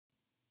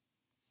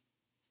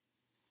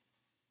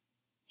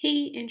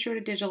Hey, Intro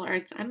to Digital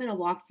Arts. I'm going to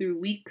walk through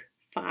week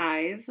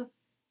 5,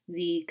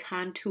 the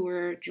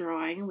contour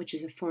drawing, which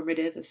is a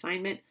formative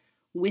assignment,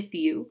 with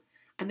you.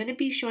 I'm going to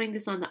be showing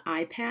this on the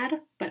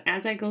iPad, but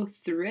as I go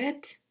through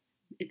it,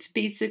 it's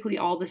basically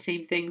all the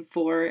same thing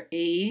for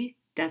a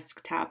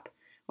desktop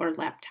or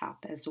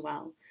laptop as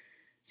well.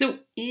 So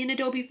in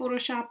Adobe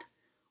Photoshop,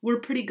 we're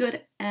pretty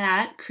good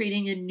at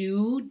creating a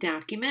new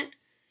document.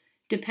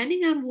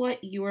 Depending on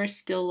what your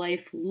still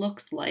life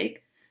looks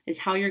like is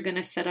how you're going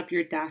to set up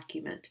your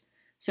document.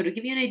 So to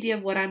give you an idea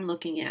of what I'm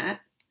looking at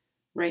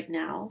right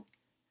now,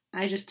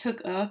 I just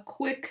took a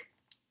quick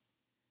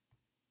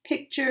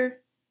picture.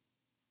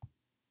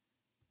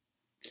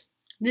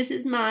 This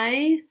is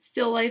my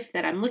still life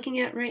that I'm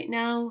looking at right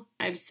now.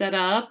 I've set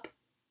up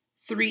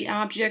 3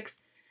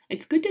 objects.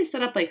 It's good to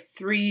set up like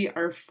 3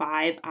 or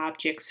 5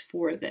 objects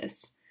for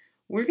this.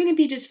 We're going to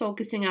be just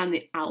focusing on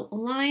the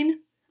outline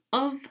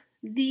of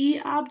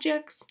the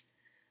objects.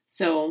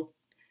 So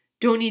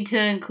don't need to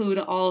include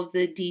all of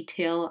the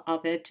detail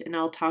of it, and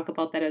I'll talk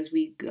about that as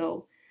we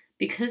go.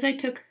 Because I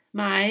took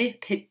my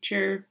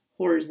picture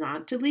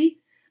horizontally,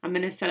 I'm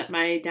going to set up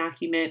my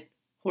document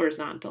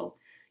horizontal.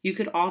 You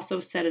could also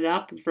set it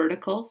up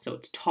vertical, so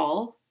it's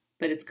tall,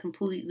 but it's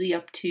completely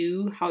up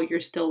to how your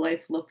still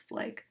life looks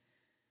like.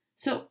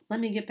 So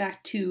let me get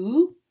back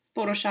to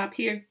Photoshop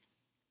here.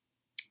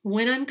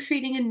 When I'm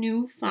creating a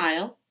new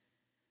file,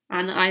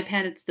 on the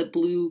iPad it's the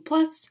blue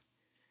plus,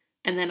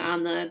 and then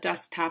on the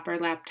desktop or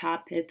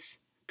laptop it's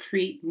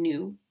create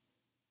new.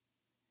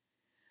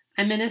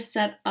 I'm going to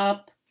set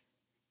up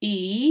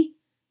a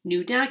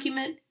new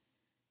document.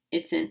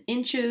 It's in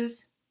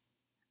inches,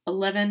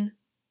 11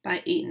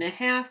 by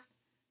 8.5.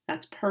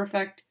 That's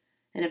perfect.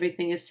 And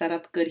everything is set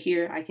up good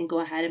here. I can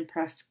go ahead and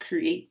press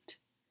create.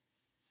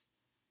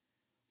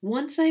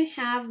 Once I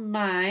have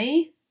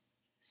my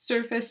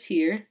surface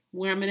here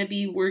where I'm going to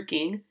be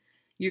working,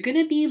 you're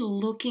going to be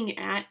looking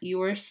at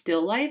your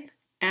still life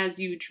as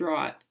you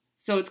draw it.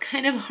 So it's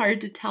kind of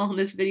hard to tell in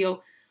this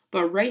video,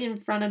 but right in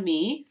front of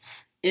me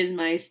is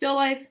my still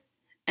life,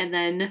 and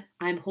then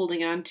I'm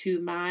holding on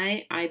to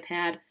my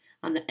iPad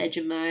on the edge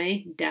of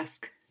my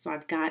desk. So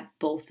I've got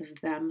both of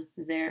them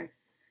there.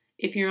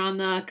 If you're on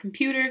the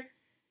computer,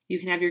 you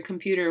can have your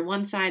computer on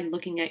one side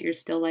looking at your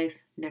still life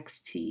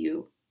next to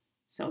you.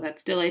 So that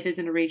still life is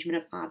an arrangement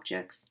of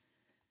objects.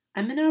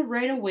 I'm going to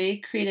right away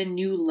create a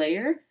new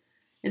layer,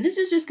 and this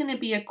is just going to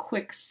be a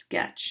quick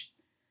sketch.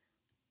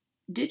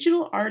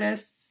 Digital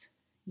artists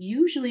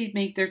usually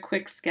make their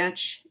quick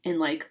sketch in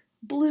like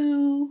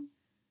blue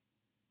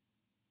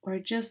or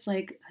just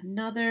like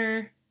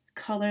another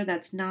color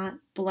that's not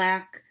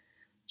black,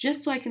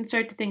 just so I can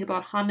start to think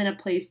about how I'm going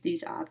to place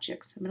these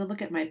objects. I'm going to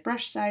look at my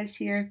brush size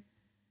here.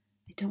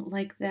 I don't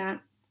like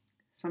that,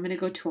 so I'm going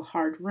to go to a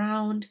hard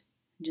round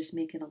and just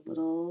make it a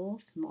little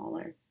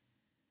smaller.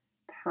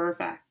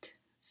 Perfect.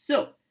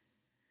 So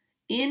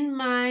in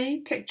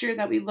my picture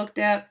that we looked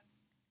at,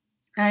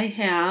 I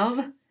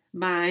have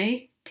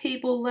my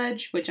table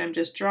ledge, which I'm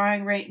just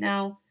drawing right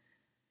now.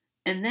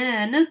 And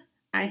then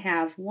I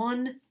have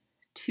 1,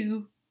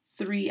 2,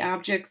 3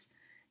 objects,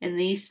 and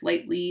these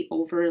slightly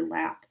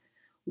overlap.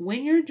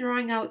 When you're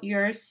drawing out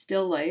your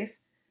still life,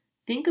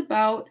 think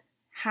about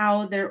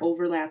how they're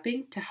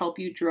overlapping to help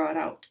you draw it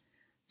out.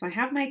 So I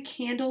have my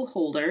candle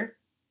holder,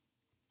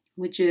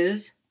 which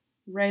is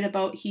right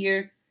about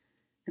here.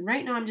 And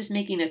right now I'm just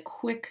making a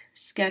quick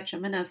sketch. I'm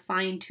going to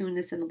fine tune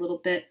this in a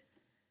little bit.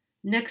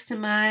 Next to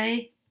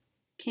my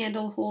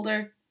candle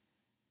holder,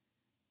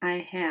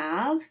 I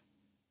have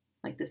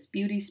like this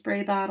beauty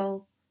spray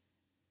bottle.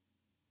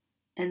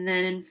 And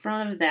then in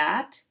front of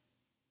that,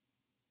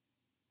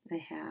 I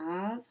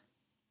have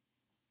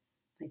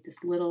like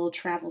this little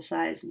travel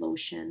size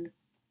lotion.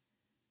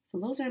 So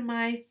those are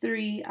my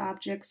 3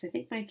 objects. I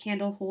think my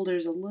candle holder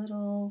is a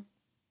little,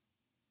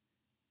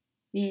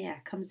 yeah,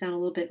 it comes down a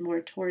little bit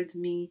more towards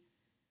me.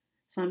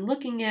 So I'm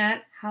looking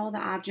at how the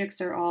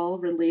objects are all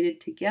related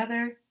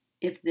together.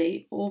 If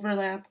they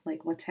overlap,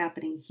 like what's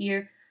happening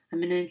here,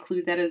 I'm going to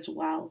include that as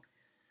well.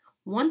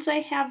 Once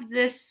I have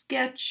this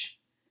sketch,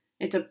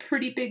 it's a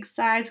pretty big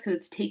size because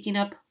it's taking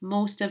up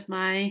most of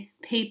my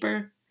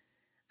paper.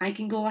 I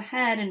can go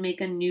ahead and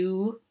make a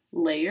new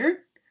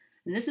layer.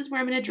 And this is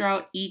where I'm going to draw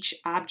out each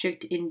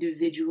object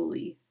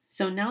individually.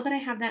 So now that I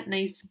have that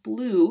nice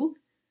blue,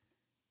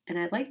 and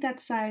I like that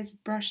size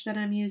brush that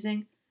I'm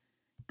using,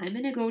 I'm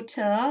going to go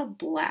to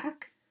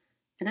black,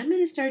 and I'm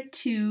going to start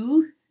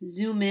to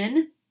zoom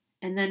in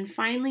and then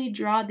finally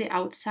draw the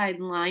outside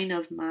line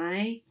of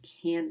my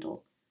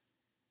candle.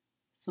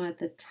 So at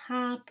the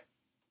top,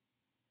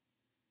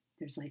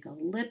 there's like a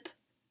lip,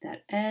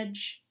 that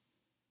edge,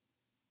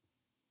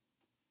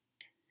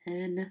 and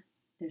then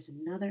there's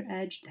another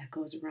edge that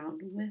goes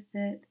around with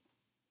it.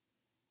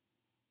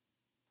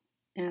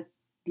 At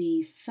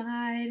the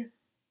side, it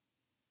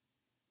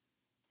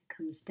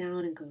comes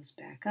down and goes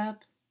back up.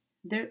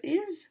 There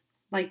is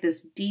like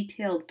this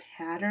detailed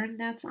pattern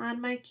that's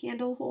on my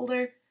candle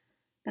holder,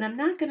 but I'm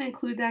not going to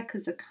include that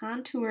because the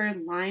contour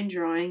line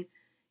drawing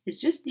is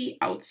just the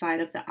outside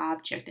of the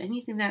object,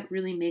 anything that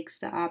really makes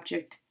the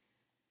object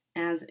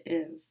as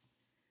is.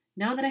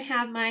 Now that I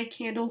have my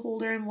candle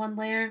holder in one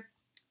layer,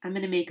 I'm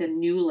going to make a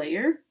new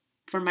layer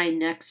for my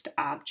next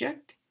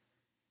object.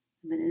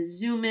 I'm going to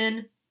zoom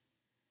in,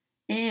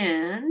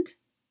 and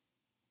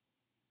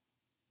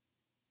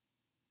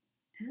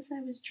as I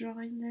was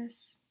drawing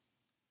this,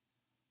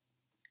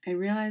 I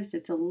realized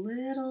it's a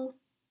little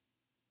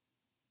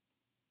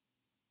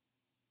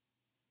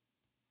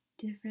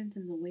different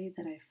than the way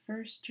that I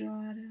first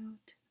drew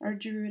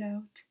it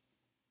out.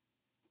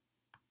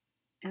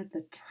 At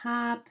the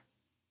top,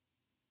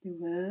 there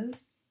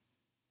was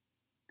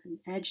an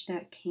edge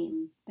that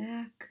came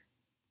back.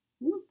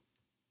 Whoop.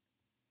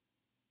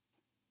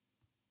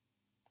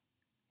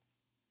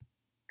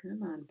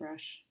 Come on,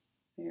 brush.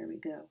 There we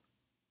go.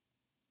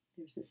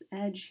 There's this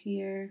edge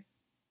here.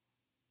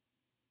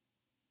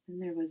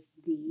 And there was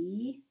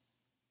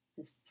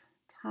this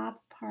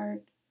top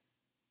part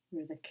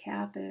where the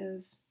cap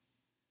is.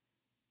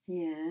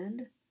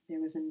 And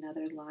there was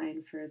another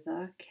line for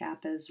the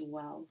cap as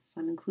well. So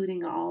I'm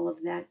including all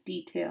of that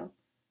detail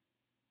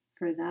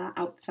for the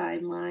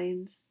outside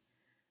lines.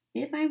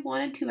 If I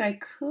wanted to, I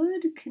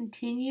could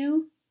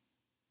continue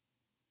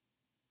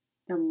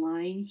the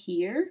line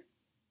here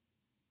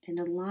and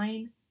a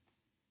line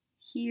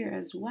here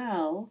as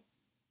well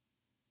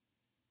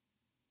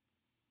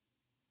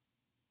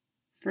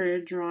for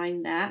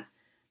drawing that,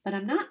 but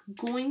I'm not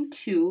going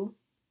to,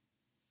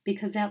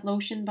 because that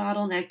lotion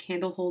bottle and that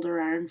candle holder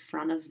are in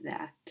front of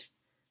that.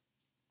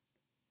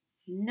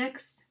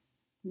 Next,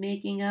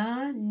 making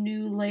a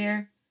new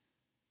layer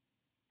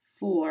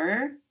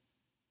for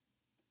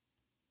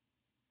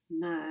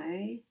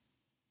my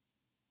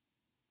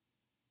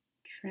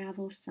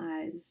travel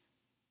size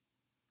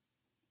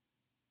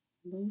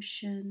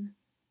lotion,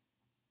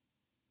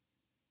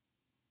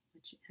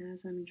 which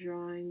as I'm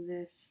drawing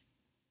this,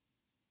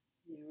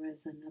 there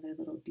was another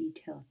little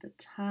detail at the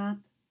top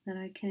that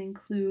I can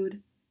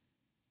include.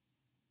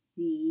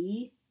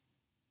 The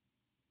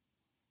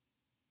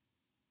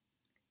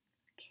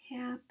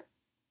cap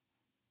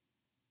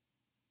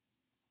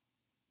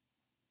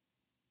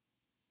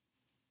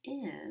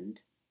and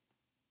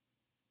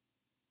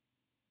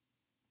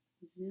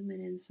zoom it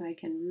in so I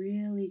can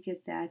really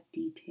get that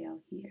detail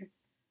here.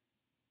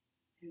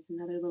 There's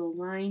another little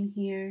line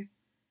here,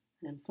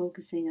 and I'm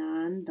focusing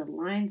on the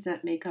lines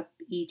that make up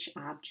each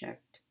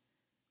object.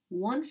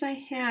 Once I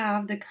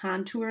have the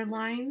contour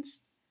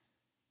lines,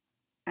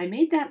 I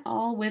made that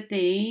all with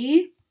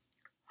a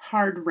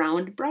hard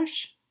round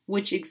brush,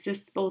 which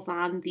exists both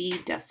on the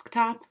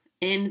desktop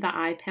and the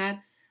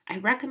iPad. I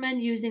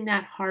recommend using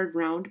that hard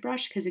round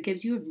brush because it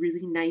gives you a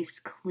really nice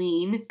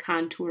clean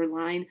contour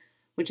line,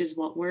 which is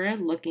what we're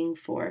looking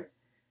for.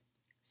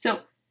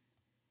 So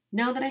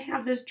now that I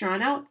have this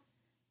drawn out,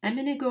 I'm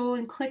going to go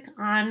and click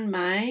on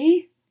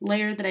my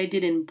layer that I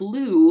did in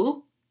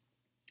blue,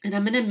 and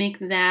I'm going to make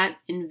that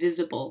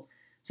invisible.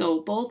 So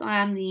both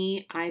on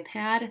the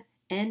iPad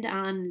and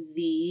on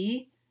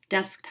the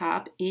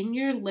desktop, in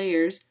your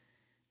layers,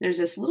 there's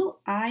this little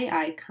eye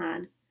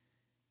icon.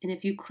 And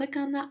if you click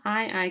on the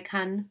eye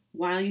icon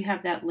while you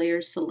have that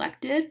layer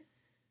selected,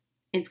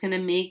 it's going to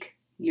make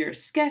your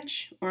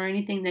sketch or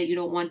anything that you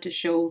don't want to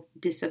show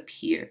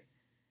disappear.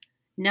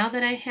 Now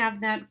that I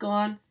have that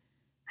gone,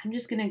 I'm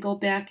just going to go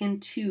back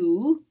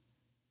into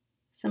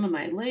some of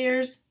my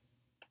layers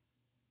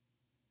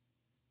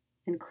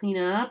and clean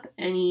up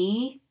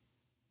any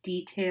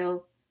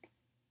detail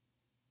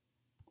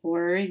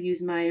or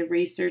use my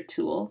eraser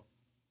tool,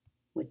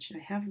 which I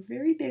have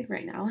very big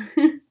right now.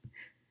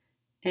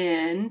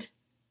 And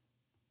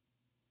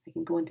I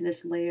can go into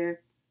this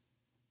layer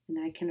and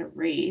I can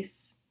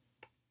erase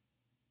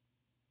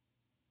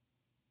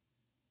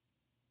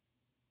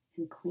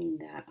and clean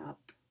that up,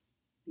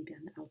 maybe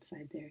on the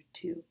outside there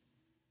too.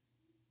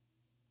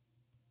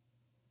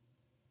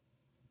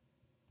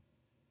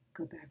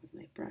 Go back with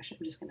my brush.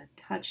 I'm just going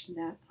to touch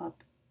that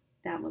up.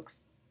 That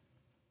looks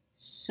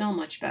so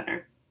much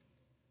better.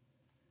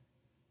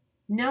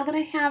 Now that I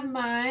have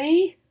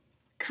my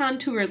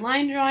contour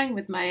line drawing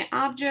with my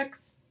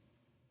objects,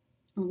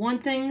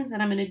 one thing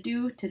that I'm going to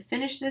do to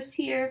finish this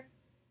here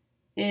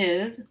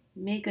is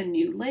make a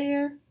new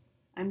layer.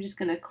 I'm just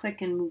going to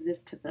click and move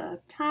this to the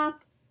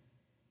top,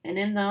 and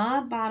in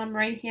the bottom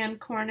right hand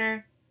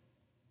corner,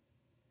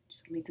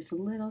 just going to make this a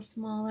little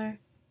smaller.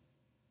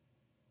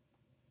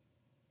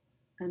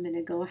 I'm going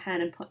to go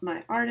ahead and put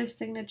my artist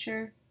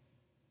signature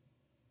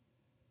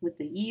with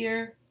the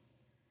year.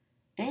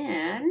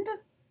 And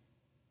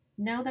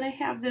now that I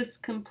have this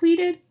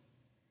completed,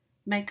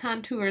 my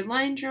contour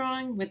line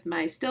drawing with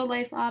my still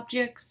life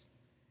objects,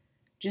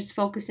 just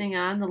focusing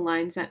on the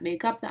lines that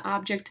make up the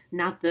object,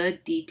 not the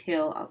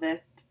detail of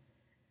it.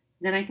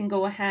 Then I can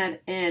go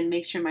ahead and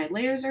make sure my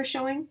layers are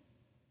showing.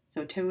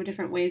 So 2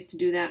 different ways to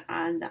do that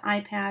on the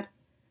iPad.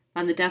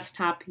 On the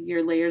desktop,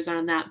 your layers are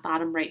on that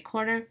bottom right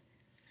corner.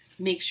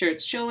 Make sure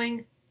it's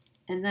showing,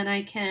 and then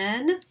I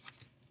can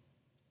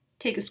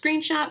take a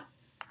screenshot,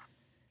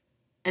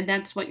 and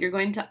that's what you're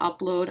going to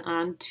upload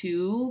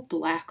onto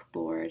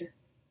Blackboard.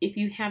 If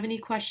you have any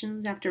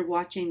questions after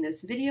watching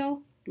this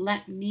video,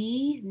 let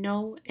me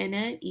know in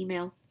an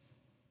email.